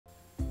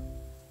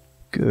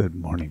Good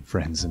morning,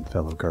 friends and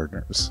fellow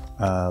gardeners.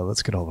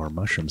 Let's get all of our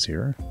mushrooms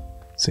here.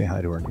 Say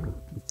hi to our new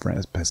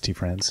friends, bestie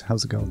friends.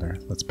 How's it going there?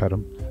 Let's pet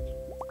them.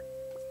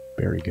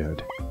 Very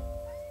good.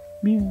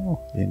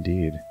 Meow.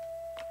 Indeed.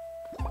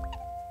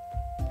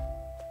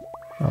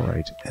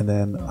 Alright, and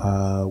then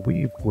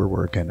we were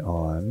working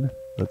on...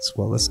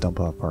 Let's dump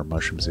off our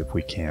mushrooms if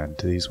we can.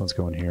 Do these ones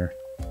go in here?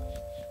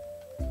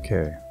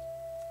 Okay.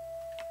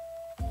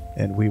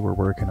 And we were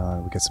working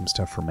on... We got some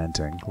stuff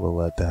fermenting. We'll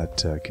let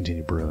that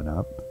continue brewing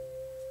up.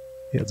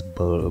 Yeah, it's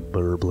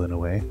burbling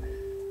away.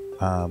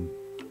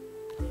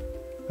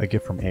 A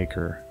gift from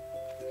Acre.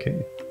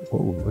 Okay.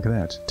 Whoa, look at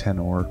that. 10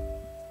 ore.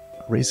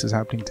 Race is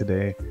happening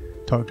today.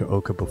 Talk to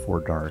Oka before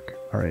dark.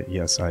 Alright,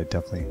 yes, I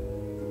definitely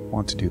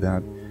want to do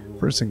that.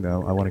 First thing,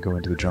 though, I want to go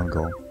into the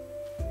jungle.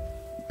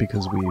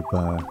 Because we've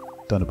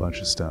done a bunch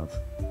of stuff.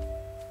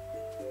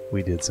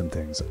 We did some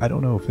things. I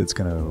don't know if it's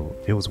gonna...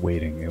 It was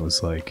waiting. It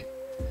was like...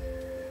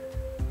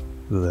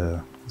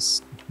 I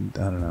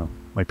don't know.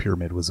 My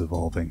pyramid was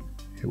evolving.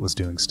 It was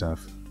doing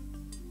stuff.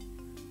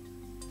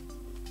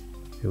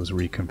 It was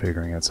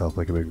reconfiguring itself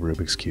like a big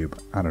Rubik's Cube.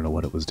 I don't know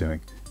what it was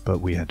doing, but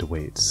we had to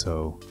wait,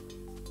 so...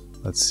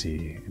 Let's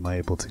see, am I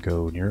able to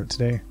go near it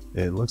today?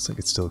 It looks like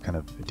it's still kind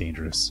of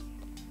dangerous.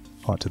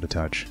 Hot to the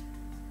touch.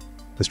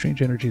 The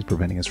strange energy is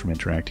preventing us from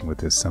interacting with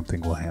this.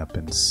 Something will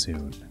happen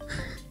soon.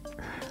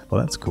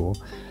 Well, that's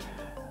cool.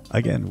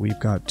 Again, we've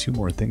got 2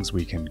 more things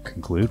we can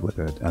conclude with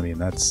it. I mean,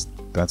 that's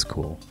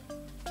cool.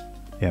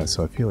 Yeah,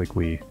 so I feel like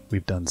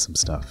we've done some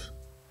stuff.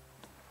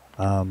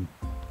 Now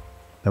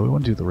we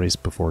want to do the race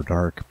before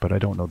dark, but I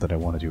don't know that I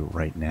want to do it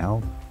right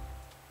now.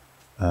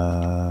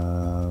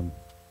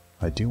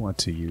 I do want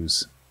to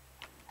use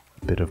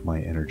a bit of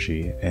my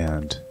energy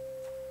and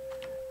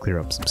clear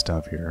up some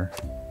stuff here.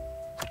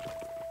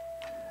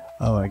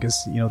 Oh, I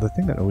guess, you know, the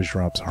thing that always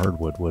drops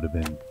hardwood would have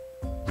been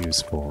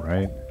useful,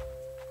 right?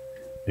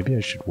 Maybe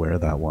I should wear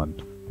that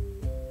one.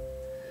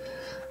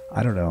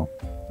 I don't know.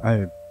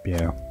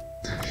 Yeah.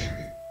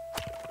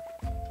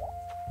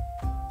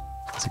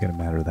 Is it going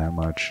to matter that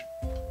much?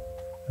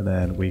 And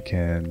then we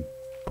can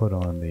put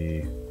on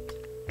the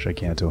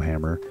Giganto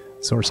Hammer.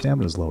 So our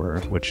stamina is lower,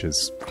 which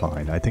is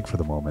fine, I think, for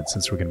the moment,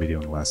 since we're going to be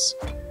doing less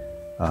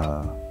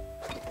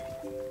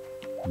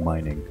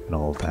mining and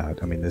all of that.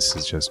 I mean, this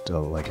is just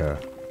like a...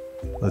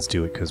 Let's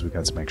do it because we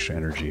got some extra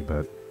energy,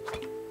 but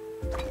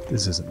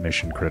this isn't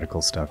mission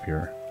critical stuff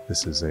here.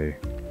 This is a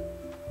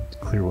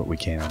clear what we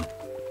can.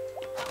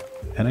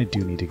 And I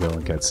do need to go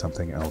and get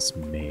something else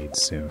made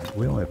soon.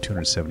 We only have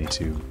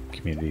 272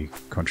 community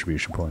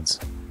contribution points,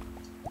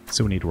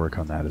 so we need to work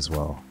on that as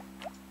well.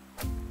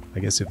 I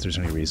guess if there's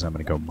any reason I'm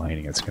going to go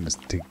mining, it's going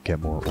to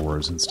get more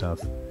ores and stuff.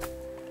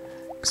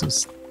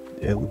 Because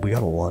we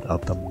got a lot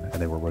of them, and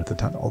they were worth a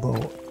ton.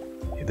 Although,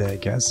 I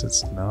guess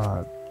it's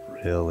not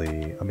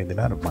really... I mean, the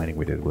amount of mining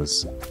we did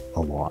was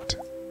a lot.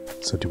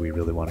 So do we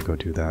really want to go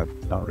do that?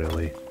 Not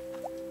really.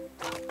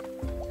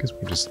 Because we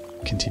can just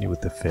continue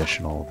with the fish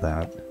and all of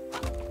that.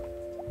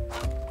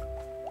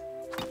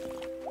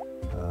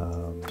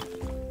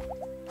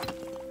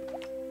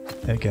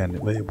 And again,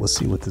 we'll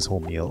see with this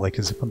whole meal, like,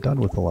 because if I'm done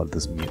with a lot of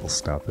this meal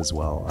stuff as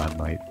well,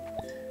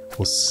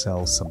 we'll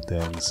sell some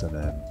things, and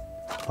then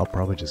I'll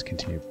probably just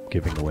continue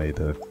giving away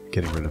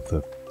getting rid of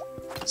the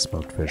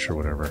smoked fish or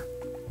whatever.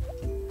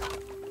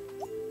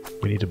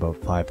 We need about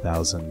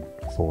 5,000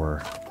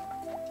 for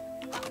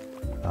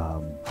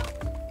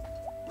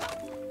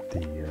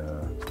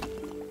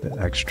the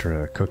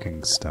extra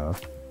cooking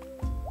stuff,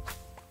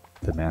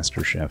 the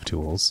Master Chef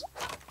tools.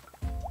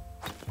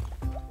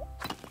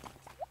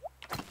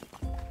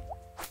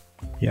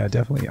 Yeah,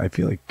 definitely. I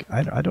feel like...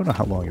 I don't know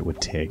how long it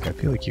would take. I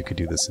feel like you could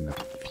do this in a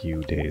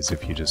few days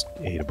if you just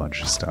ate a bunch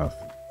of stuff.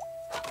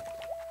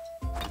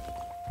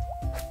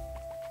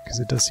 Because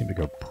it does seem to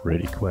go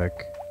pretty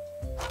quick.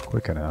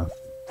 Quick enough.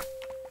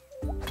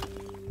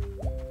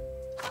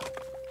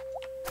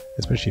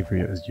 Especially if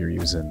you're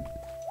using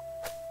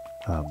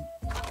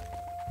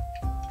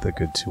the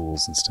good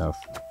tools and stuff.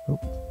 Oh.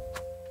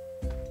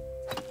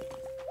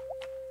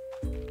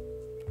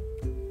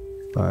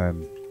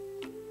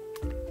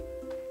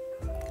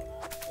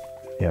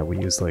 Yeah, we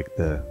use like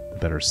the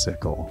better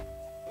sickle.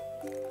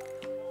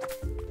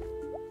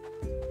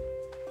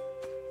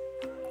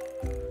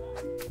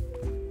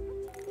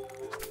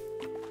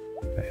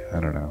 I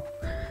don't know.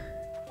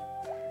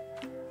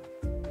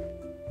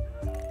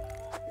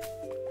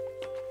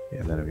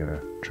 Yeah, and then I'm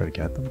gonna try to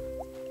get them.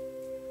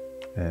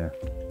 Yeah.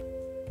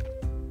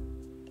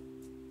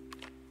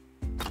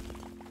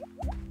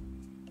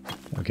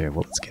 Okay,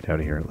 well, let's get out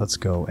of here. Let's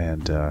go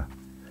and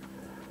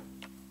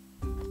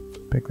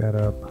pick that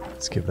up.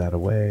 Let's give that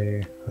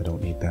away. I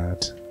don't need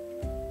that.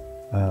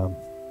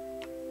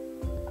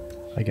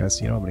 I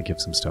guess, you know, I'm going to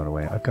give some stone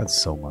away. I've got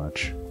so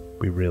much.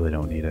 We really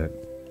don't need it.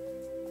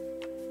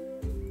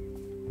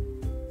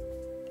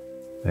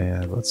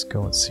 And let's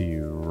go and see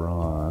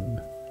Ron.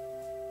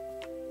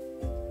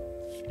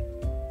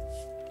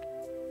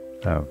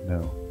 Oh,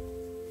 no.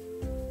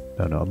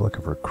 No, I'm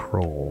looking for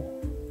Kroll.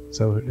 Is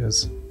that what it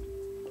is?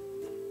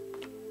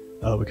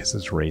 Oh, because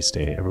it's race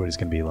day. Everybody's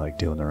gonna be like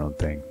doing their own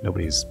thing.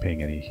 Nobody's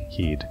paying any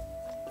heed.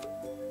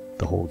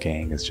 The whole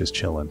gang is just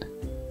chilling.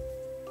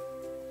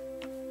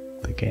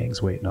 The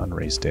gang's waiting on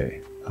race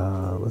day.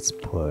 Let's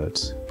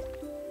put...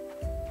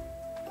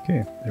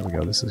 Okay, there we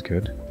go. This is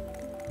good.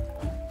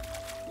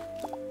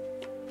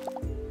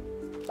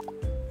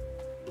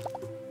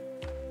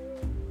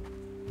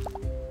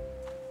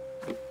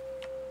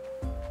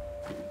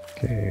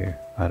 Okay,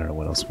 I don't know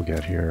what else we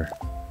got here.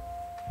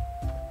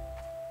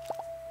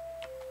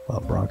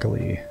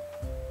 Broccoli.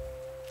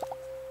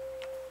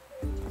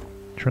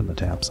 Turn the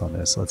taps on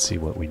this. Let's see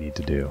what we need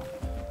to do.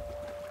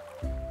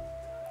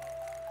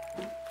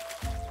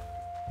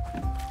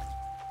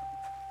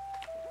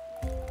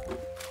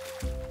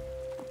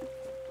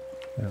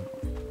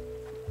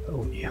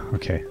 Oh yeah,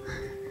 okay.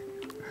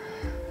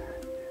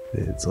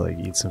 It's like,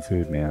 eat some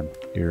food, man.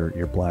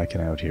 You're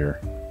blacking out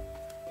here.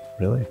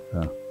 Really?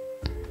 Oh.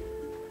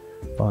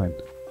 Fine.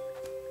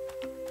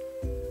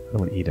 I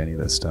don't want to eat any of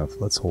this stuff.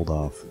 Let's hold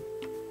off.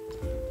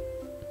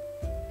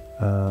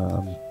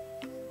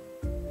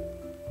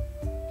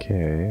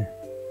 Okay.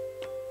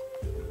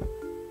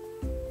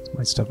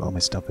 My stuff, oh, my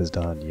stuff is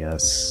done.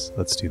 Yes,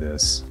 let's do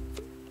this.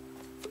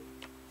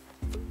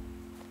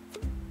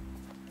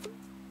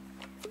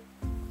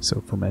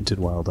 So fermented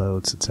wild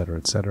oats, etc.,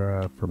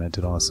 etc.,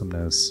 fermented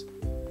awesomeness.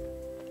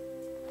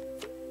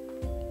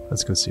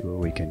 Let's go see what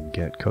we can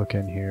get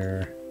cooking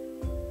here.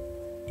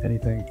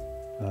 Anything?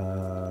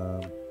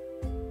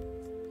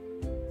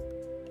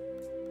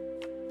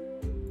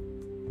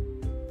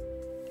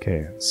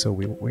 Okay, so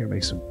we're gonna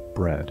make some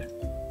bread.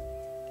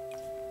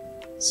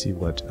 See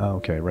what... Oh,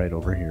 okay, right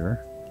over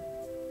here.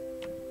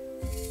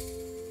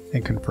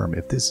 And confirm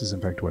if this is in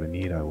fact what I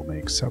need. I will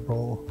make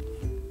several.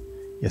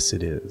 Yes,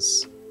 it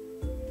is.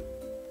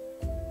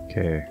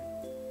 Okay.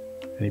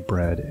 Any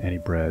bread? Any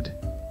bread?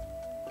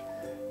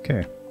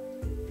 Okay.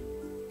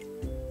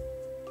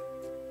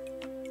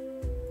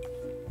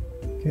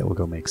 Okay, we'll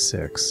go make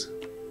 6.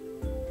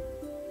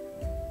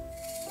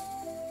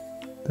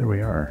 There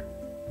we are.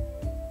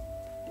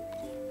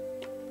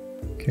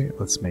 Okay,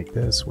 let's make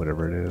this,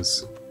 whatever it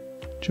is.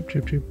 Choop,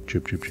 choop, choop,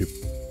 choop, choop, choop.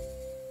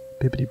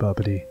 Bippity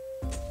boppity.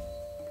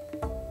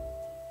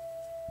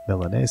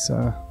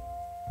 Milanesa.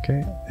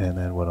 Okay, and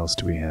then what else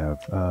do we have?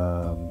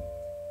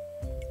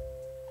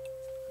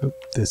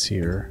 This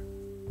here.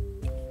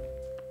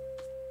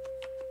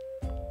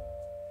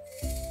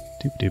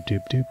 Doop, doop,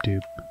 doop, doop,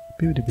 doop.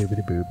 Boopity,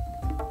 boopity, boop.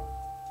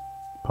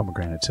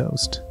 Pomegranate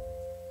toast.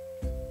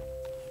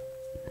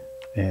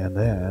 And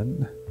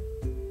then...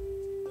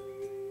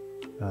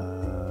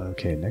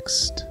 okay,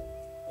 next.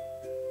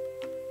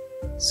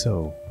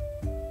 So,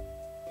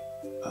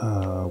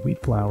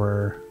 wheat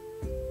flour,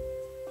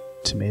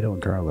 tomato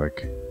and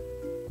garlic.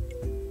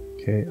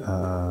 Okay,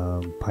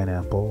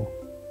 pineapple,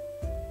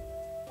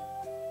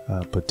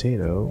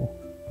 potato,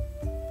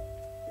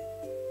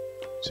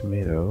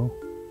 tomato,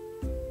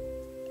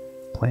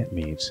 plant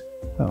meat.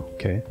 Oh,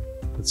 okay.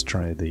 Let's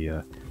try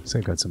the, so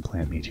I've got some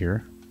plant meat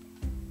here.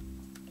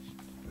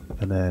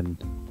 And then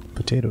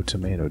potato,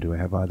 tomato. Do I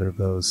have either of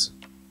those?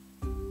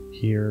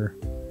 Here,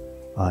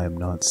 I am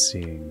not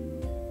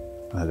seeing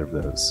either of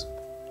those.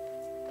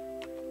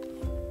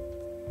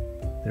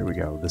 There we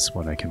go. This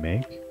one I can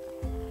make.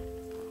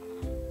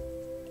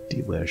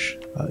 Delish.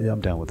 Yeah,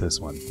 I'm down with this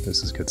one.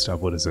 This is good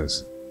stuff. What is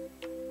this?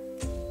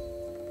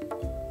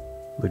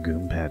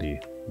 Legume patty.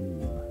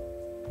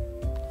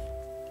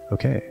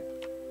 Okay.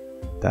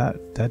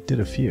 That did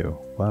a few.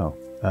 Wow.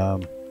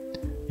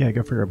 Yeah, I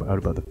gotta figure out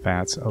about the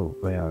fats. Oh,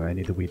 yeah, I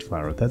need the wheat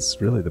flour.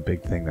 That's really the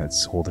big thing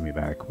that's holding me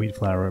back. Wheat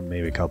flour,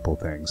 maybe a couple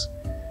things.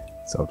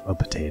 So a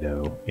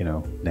potato, you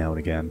know, now and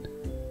again.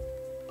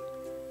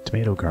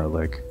 Tomato,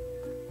 garlic.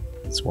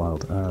 It's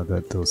wild.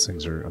 Those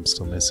things are I'm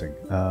still missing.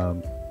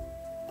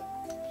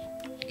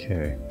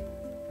 Okay.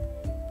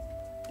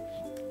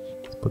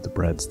 Let's put the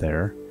breads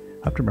there.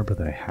 I have to remember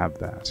that I have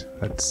that.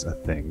 That's a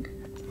thing.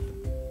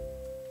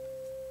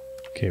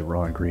 Okay,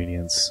 raw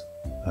ingredients.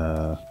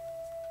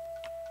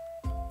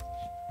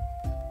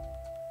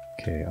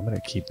 Okay, I'm gonna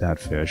keep that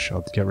fish.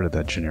 I'll get rid of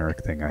that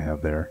generic thing I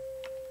have there.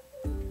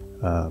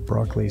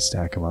 Broccoli,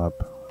 stack them up.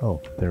 Oh,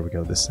 there we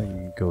go. This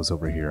thing goes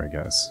over here, I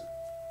guess.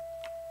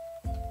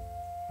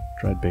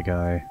 Dried big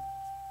eye.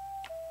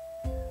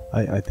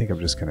 I think I'm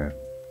just gonna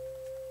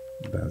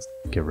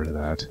get rid of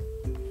that.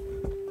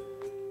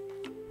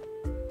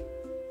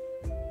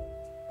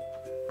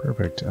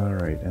 Perfect.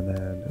 Alright, and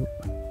then...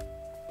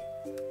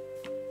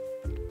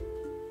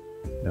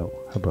 No,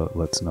 how about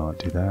let's not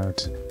do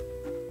that.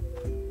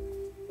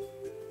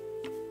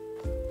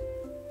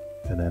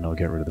 And then I'll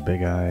get rid of the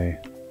big eye.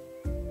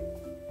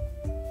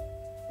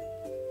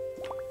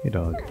 Hey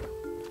dog.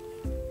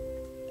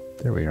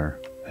 There we are.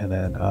 And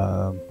then,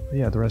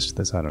 yeah, the rest of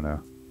this, I don't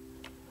know.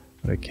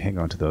 But I can hang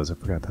on to those. I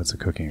forgot that's a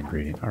cooking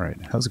ingredient. Alright,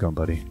 how's it going,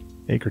 buddy?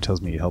 Acre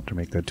tells me you helped her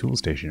make that tool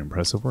station.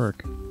 Impressive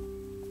work.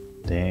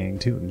 Dang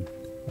tootin'.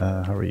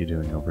 How are you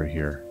doing over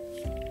here?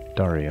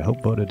 Dari, I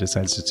hope Boda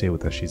decides to stay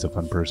with us. She's a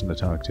fun person to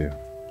talk to.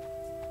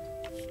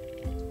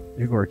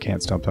 Igor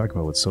can't stop talking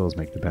about what soils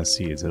make the best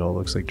seeds. It all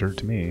looks like dirt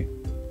to me.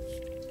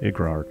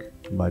 Igor,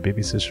 my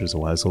baby sister's a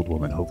wise old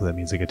woman. Hopefully that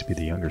means I get to be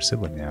the younger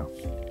sibling now.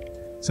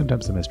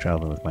 Sometimes I miss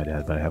traveling with my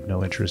dad, but I have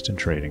no interest in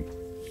trading.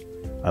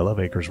 I love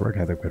Acre's work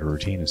ethic, but her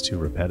routine is too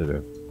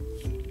repetitive.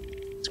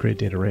 It's a great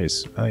day to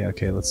race. Oh yeah,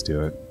 okay, let's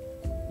do it.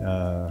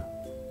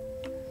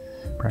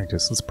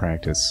 Practice. Let's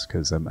practice,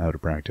 because I'm out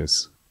of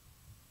practice.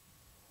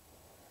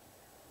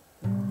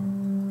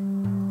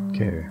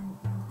 Okay.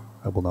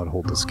 I will not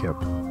hold the skip.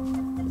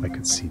 I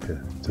could see the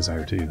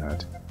desire to do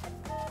that.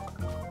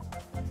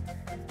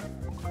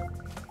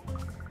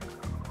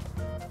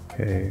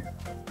 Okay.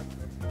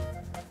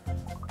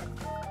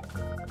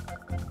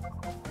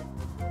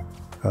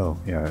 Oh,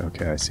 yeah,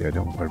 okay, I see. I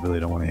really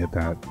don't want to hit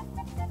that.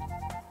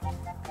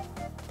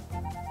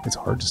 It's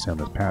hard to stay on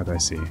this path, I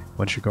see.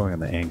 Once you're going on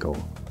the angle.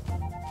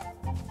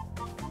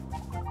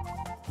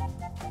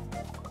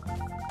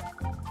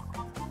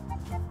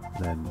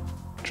 Then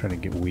trying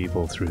to get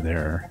Weevil through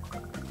there.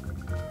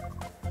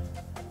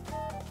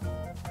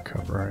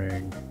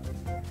 Covering.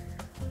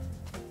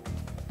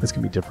 This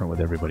can be different with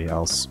everybody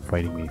else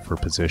fighting me for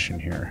position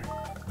here.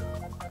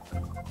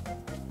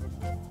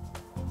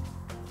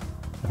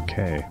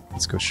 Okay,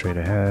 let's go straight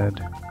ahead.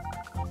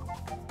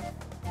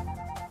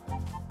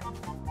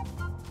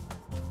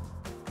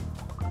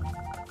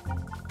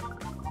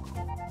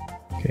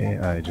 Okay,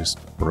 I just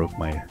broke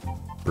my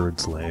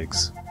bird's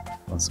legs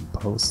on some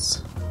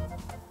posts.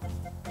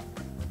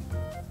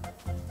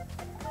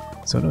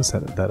 So notice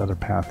that that other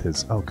path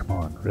is... Oh, come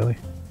on, really?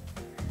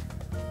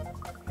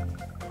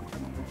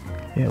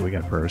 Yeah, we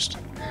got first.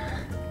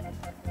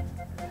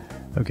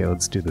 Okay,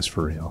 let's do this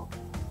for real.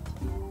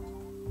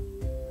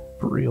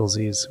 For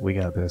realsies, we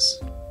got this.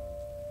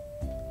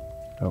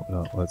 Oh,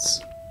 no,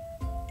 let's...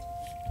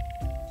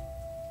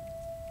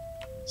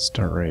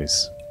 start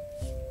race.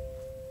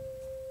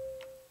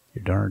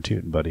 You're darn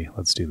tootin', buddy.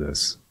 Let's do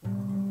this.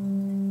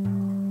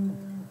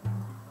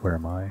 Where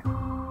am I?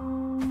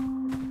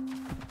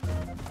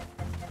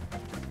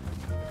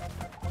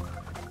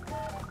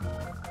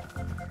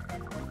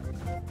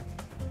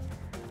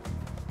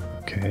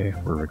 Okay,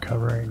 we're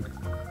recovering.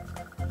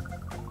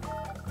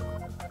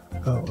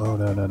 Oh, oh,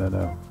 no, no, no,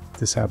 no.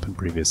 This happened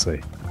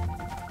previously.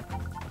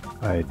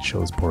 I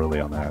chose poorly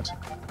on that.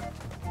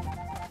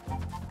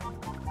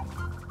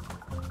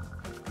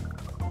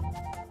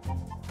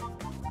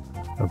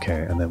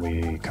 Okay, and then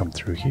we come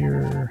through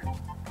here.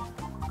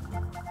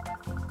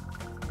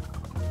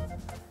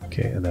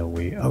 Okay, and then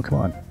we... Oh, come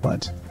on.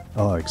 What?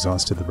 Oh, I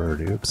exhausted the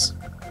bird. Oops.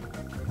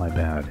 My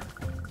bad.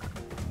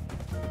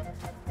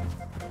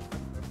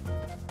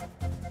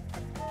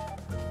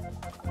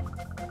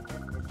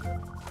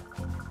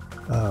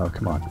 Oh,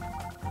 come on.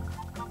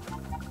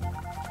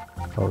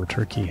 Oh,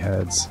 turkey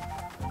heads.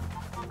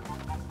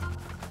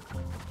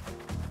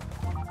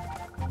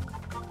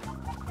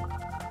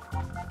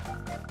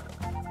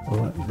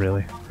 What?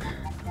 Really?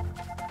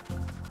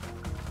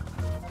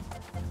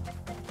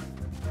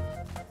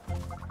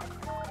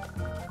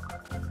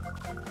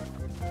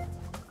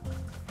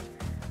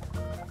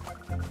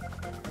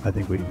 I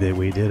think we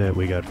did it.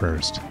 We got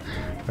first.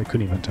 I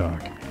couldn't even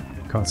talk.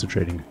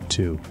 Concentrating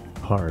too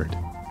hard.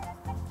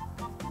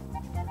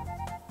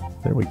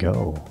 There we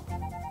go.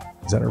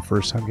 Is that our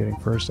first time getting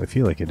first? I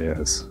feel like it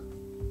is.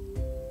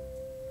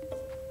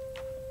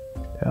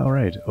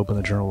 Alright, open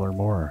the journal, learn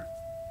more.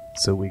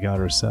 So we got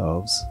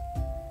ourselves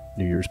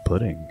New Year's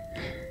pudding.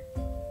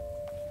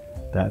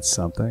 That's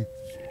something.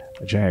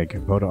 Jag,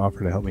 Voda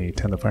offered to help me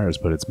tend the fires,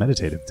 but it's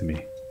meditative to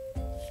me.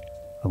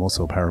 I'm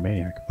also a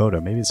pyromaniac. Voda,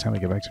 maybe it's time to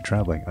get back to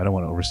traveling. I don't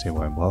want to overstay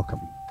while I'm welcome.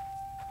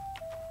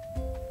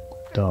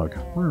 Dog.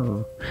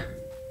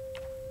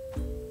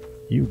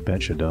 You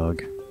betcha,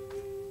 dog.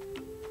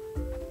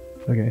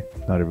 Okay,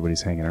 not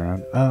everybody's hanging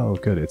around. Oh,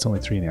 good. It's only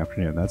 3 in the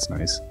afternoon. That's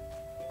nice.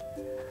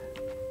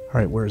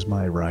 Alright, where's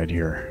my ride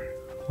here?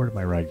 Where did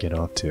my ride get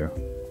off to?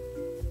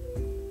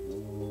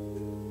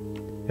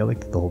 Yeah, I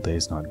like that the whole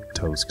day's not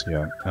toast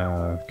yet.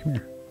 Come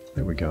here.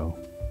 There we go.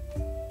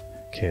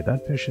 Okay,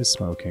 that fish is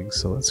smoking,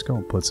 so let's go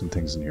and put some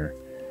things in here.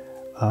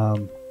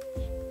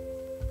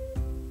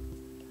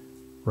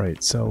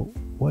 Right, so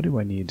what do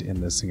I need in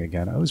this thing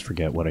again? I always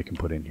forget what I can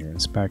put in here.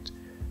 Inspect.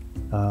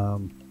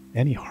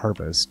 Any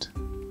harvest.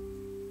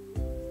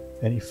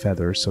 Any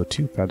feathers, so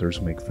 2 feathers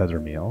will make feather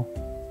meal.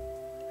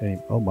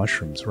 Oh,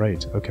 mushrooms,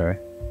 right, okay.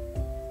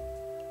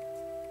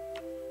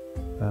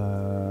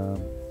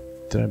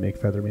 Did I make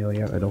feather meal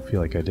yet? I don't feel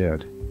like I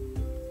did.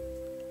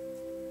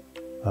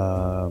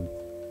 I'll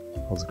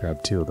just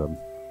grab 2 of them.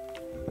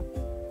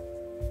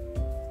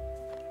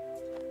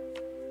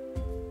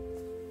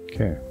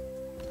 Okay,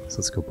 so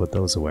let's go put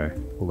those away.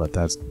 We'll let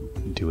that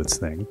do its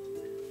thing.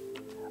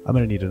 I'm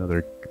gonna need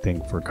another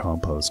thing for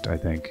compost, I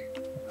think.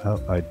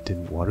 Oh, I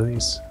didn't water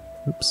these?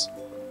 Oops.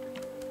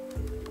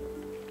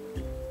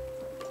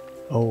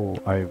 Oh,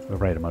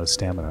 right, I'm out of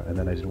stamina, and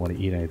then I didn't want to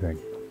eat anything.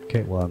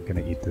 Okay, well, I'm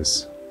gonna eat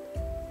this.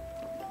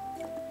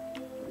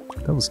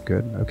 That was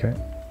good, okay.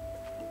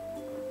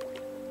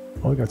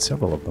 Oh, I got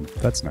several of them.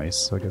 That's nice.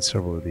 So I got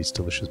several of these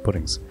delicious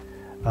puddings.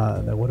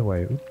 Now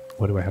what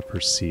what do I have for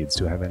seeds?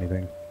 Do I have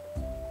anything?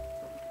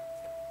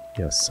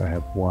 Yes, I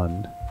have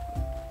one.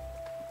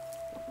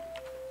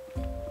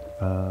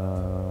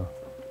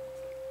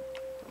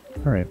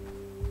 Alright.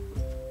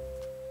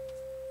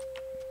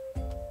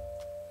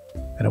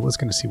 And I was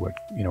going to see what,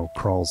 you know,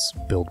 Crawl's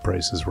build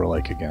prices were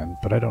like again,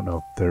 but I don't know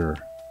if they're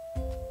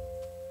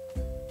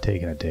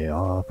taking a day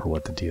off or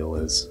what the deal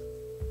is.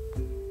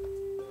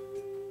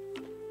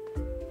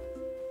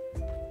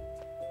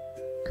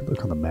 Could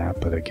look on the map,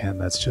 but again,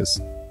 that's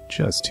just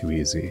too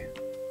easy.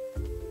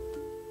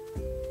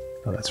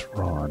 Oh, that's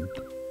Ron.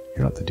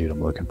 You're not the dude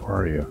I'm looking for,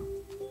 are you?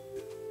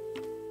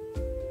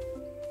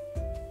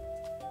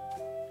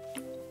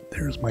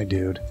 There's my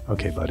dude.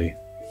 Okay, buddy.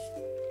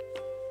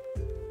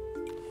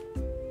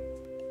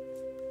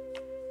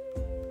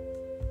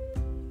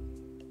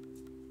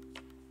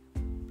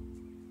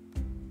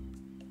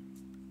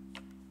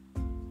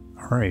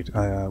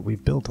 Alright,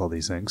 we've built all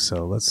these things,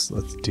 so let's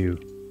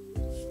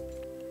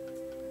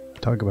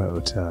talk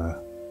about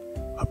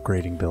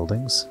upgrading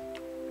buildings.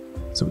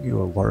 So we can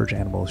go a large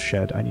animal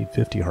shed. I need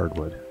 50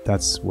 hardwood.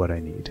 That's what I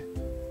need.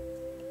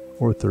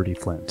 Or 30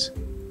 flint.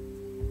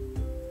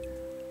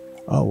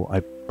 Oh,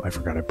 I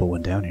forgot I put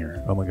one down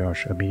here. Oh my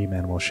gosh, a medium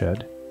animal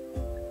shed.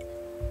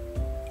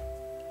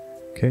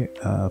 Okay,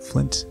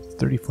 flint,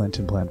 30 flint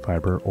and plant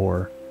fiber,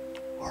 or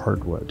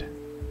hardwood.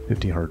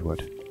 50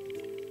 hardwood.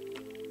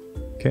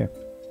 Okay.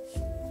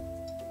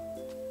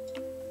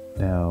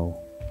 Now,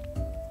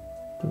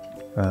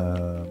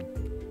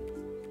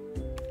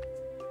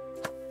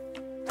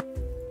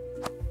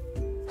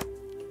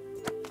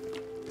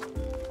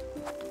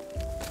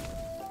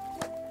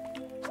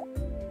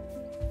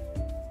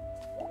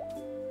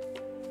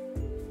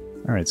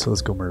 alright, so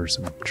let's go murder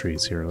some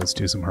trees here. Let's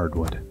do some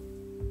hardwood.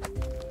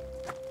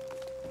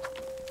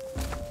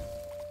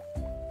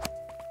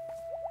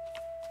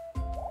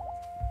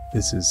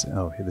 This is,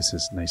 oh, this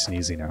is nice and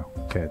easy now.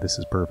 Okay, this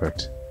is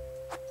perfect.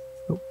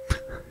 Oh,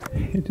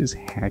 it is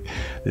hack.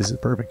 This is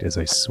perfect as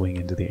I swing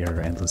into the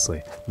air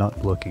endlessly,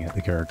 not looking at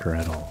the character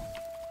at all.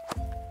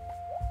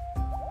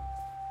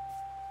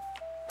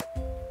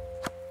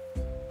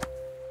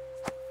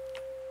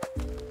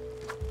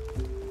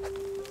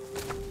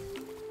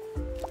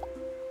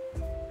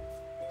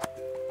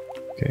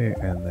 Okay,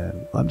 and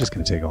then I'm just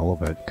going to take all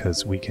of it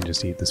because we can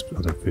just eat this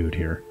other food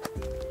here.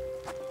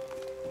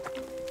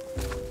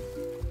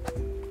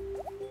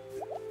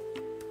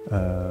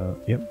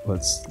 Yep,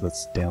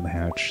 let's down the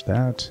hatch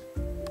that.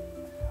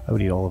 I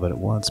would eat all of it at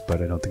once,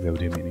 but I don't think that would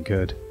do me any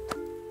good.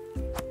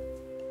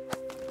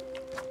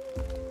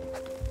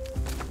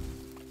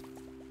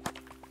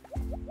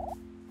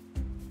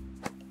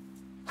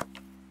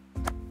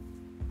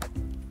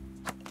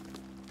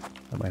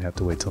 I might have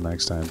to wait till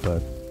next time,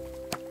 but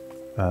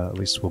at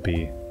least we'll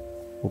be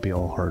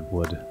all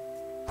hardwood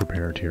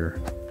prepared here.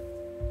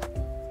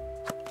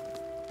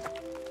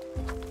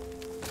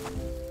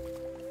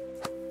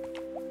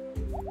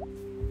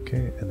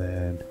 Okay, and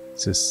then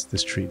is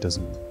this tree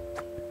doesn't,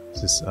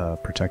 is this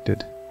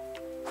protected?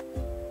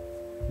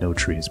 No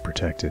tree is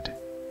protected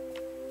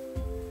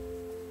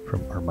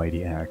from our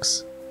mighty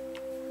axe.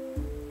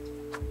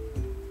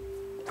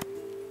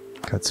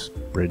 Cuts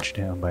bridge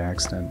down by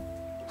accident.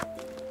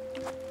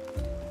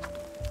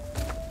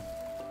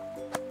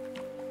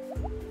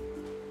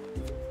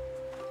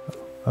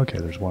 Okay,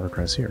 there's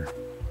watercress here.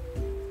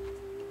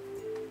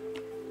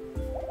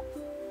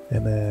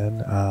 And then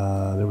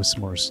there was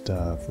some more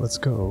stuff. Let's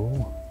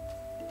go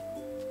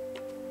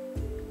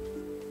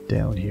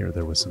down here.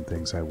 There was some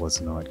things I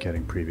was not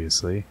getting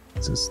previously.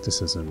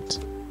 This isn't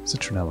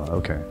citronella.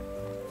 Okay.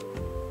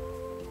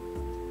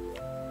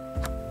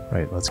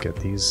 Right, let's get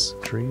these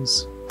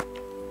trees.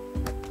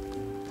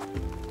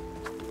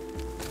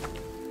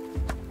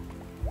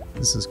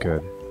 This is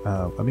good.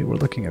 I mean, we're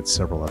looking at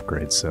several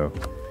upgrades, so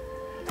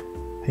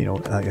you know,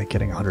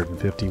 getting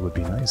 150 would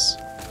be nice.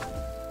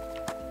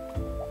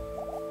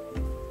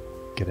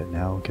 Get it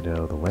now, get it out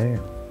of the way.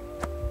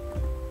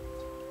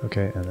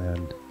 Okay, and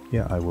then,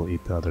 yeah, I will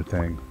eat the other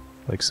thing.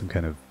 Like some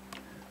kind of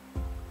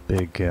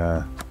big,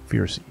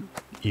 fierce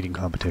eating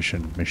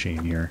competition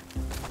machine here.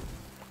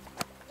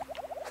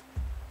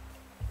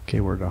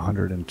 Okay, we're at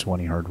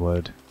 120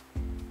 hardwood.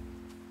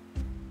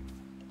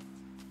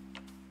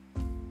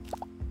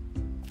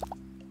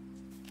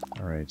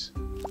 Alright.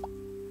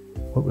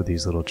 What were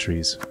these little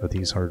trees? Are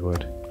these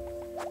hardwood?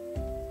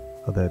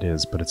 Oh, that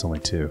is, but it's only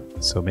 2.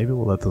 So maybe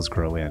we'll let those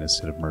grow in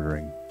instead of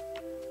murdering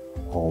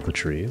all the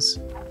trees.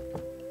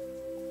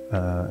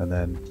 And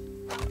then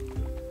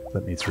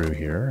let me through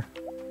here.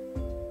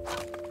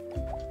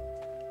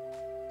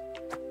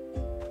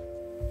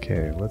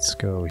 Okay, let's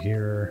go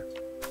here.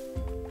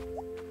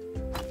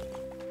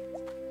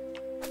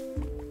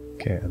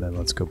 Okay, and then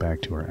let's go back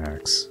to our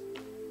axe.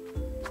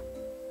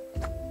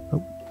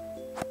 Oh,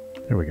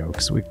 there we go,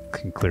 because we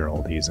can clear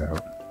all these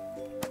out.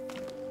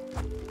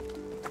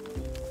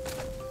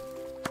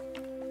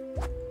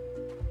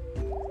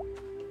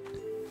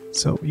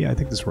 So yeah, I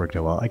think this worked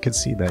out well. I could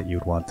see that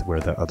you'd want to wear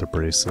that other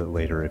bracelet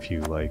later if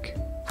you like,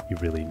 you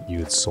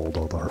had sold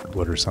all the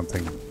hardwood or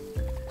something.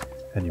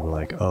 and you were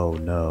like, oh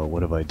no,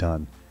 what have I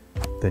done?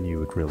 Then you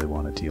would really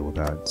want to deal with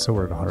that. So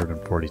we're at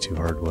 142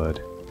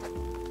 hardwood.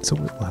 So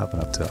we'll have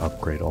enough to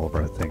upgrade all of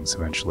our things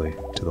eventually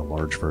to the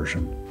large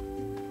version.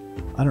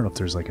 I don't know if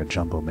there's like a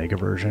jumbo mega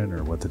version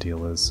or what the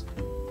deal is.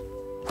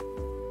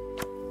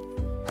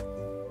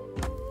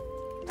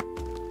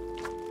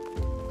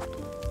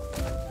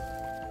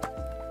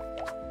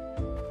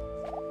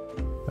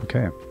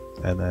 Okay,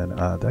 and then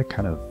that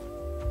kind of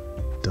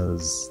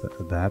does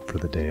that for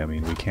the day. I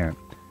mean, we can't...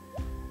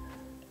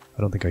 I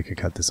don't think I could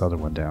cut this other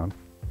one down.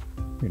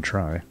 We can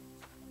try.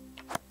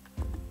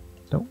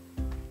 Nope.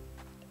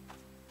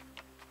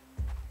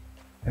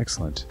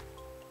 Excellent.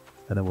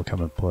 And then we'll come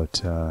and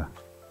put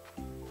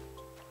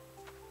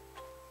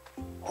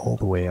all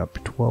the way up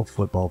 12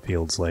 football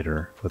fields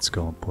later. Let's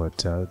go and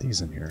put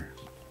these in here.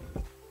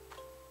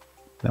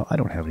 Now, I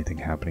don't have anything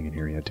happening in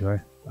here yet, do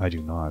I? I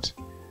do not.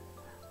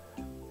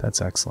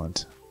 That's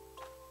excellent.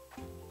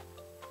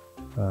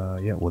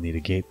 Yeah, we'll need a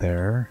gate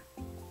there.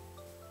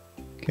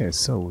 Okay,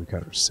 so we've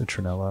got our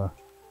citronella,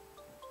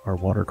 our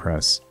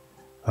watercress,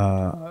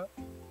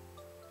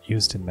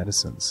 used in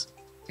medicines.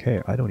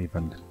 Okay, I don't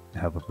even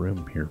have a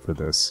room here for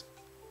this.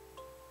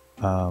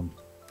 Oh,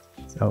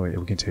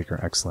 we can take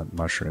our excellent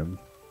mushroom.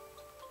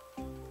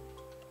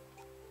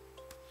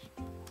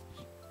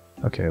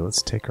 Okay,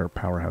 let's take our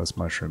powerhouse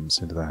mushrooms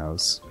into the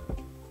house.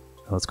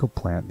 Now let's go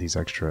plant these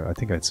extra. I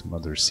think I had some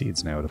other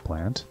seeds now to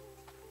plant.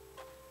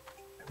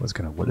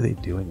 What are they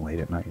doing late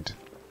at night?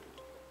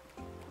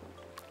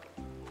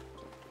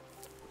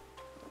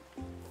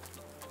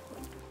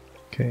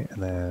 Okay,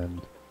 and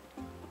then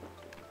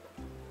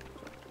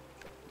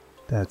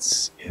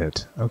that's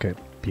it. Okay,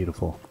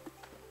 beautiful.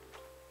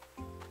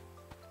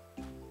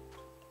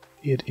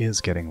 It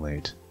is getting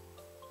late.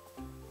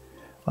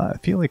 I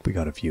feel like we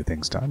got a few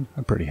things done.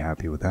 I'm pretty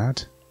happy with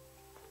that.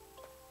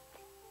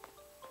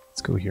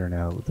 Let's go here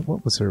now.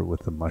 What was there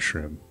with the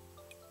mushroom?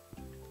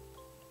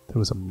 There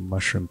was a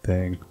mushroom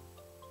thing.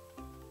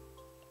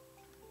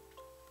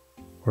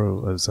 Or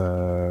was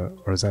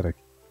that a...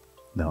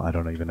 No, I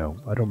don't even know.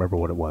 I don't remember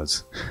what it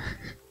was.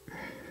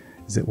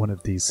 Is it one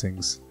of these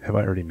things? Have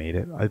I already made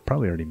it? I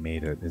probably already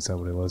made it. Is that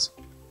what it was?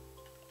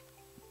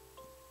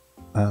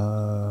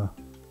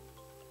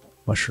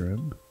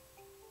 Mushroom.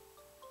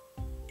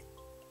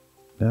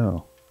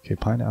 No. Okay,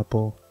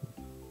 pineapple.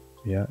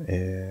 Yeah,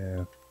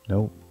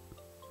 no.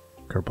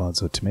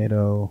 Garbanzo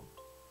tomato.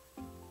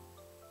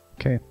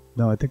 Okay,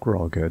 no, I think we're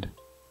all good.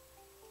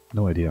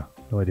 No idea.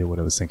 No idea what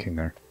I was thinking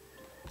there.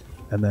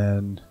 And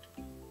then...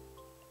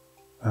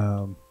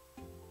 am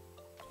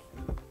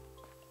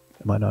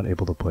I not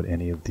able to put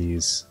any of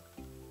these?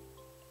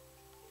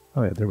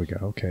 Oh yeah, there we go.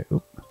 Okay.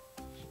 Oop.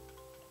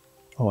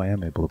 Oh, I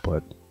am able to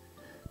put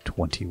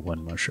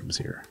 21 mushrooms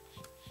here.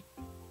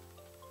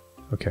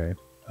 Okay.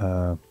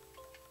 I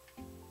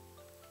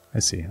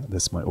see.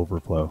 This is my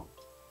overflow.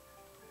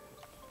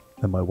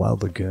 And my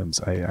wild legumes,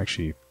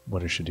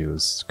 what I should do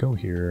is go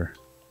here,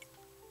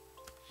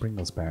 bring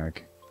those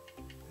back,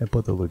 and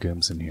put the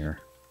legumes in here.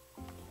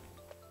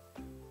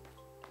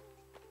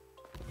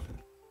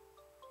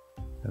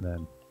 And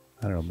then,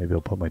 I don't know, maybe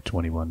I'll put my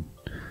 21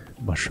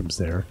 mushrooms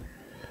there.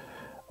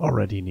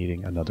 Already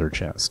needing another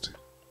chest.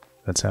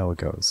 That's how it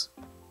goes.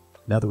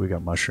 Now that we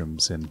got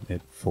mushrooms in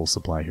full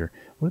supply here,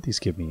 what do these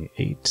give me?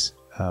 8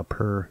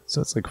 per,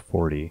 so it's like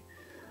 40.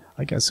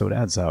 I guess so it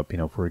adds up, you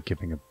know, if we're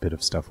giving a bit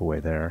of stuff away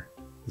there.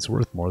 It's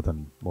worth more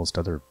than most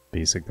other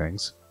basic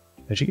things.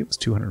 And she gave us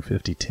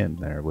 250 tin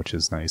there, which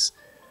is nice.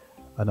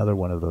 Another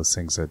one of those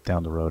things that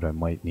down the road I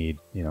might need,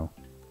 you know,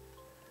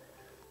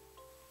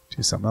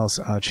 do something else.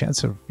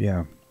 Chance of,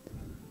 yeah,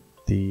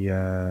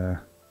 the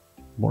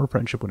more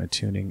friendship when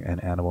attuning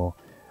an animal.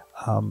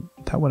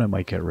 That one I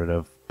might get rid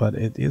of, but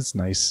it is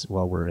nice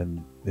while we're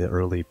in the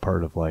early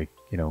part of, like,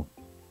 you know,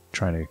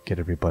 trying to get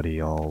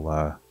everybody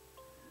all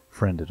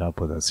friended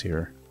up with us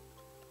here.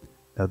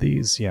 Now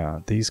these, yeah,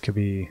 these could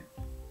be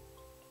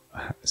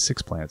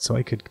 6 plants, so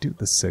I could do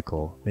the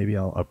sickle. Maybe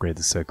I'll upgrade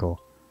the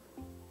sickle.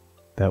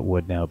 That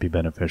would now be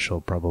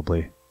beneficial,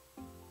 probably.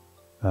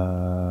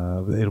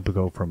 It'll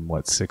go from,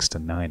 what, 6 to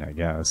 9, I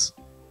guess.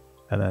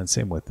 And then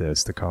same with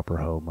this, the copper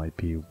hoe might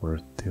be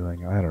worth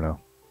doing. I don't know.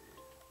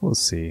 We'll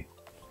see.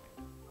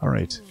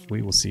 Alright,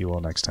 we will see you all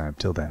next time.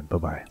 Till then,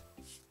 bye-bye.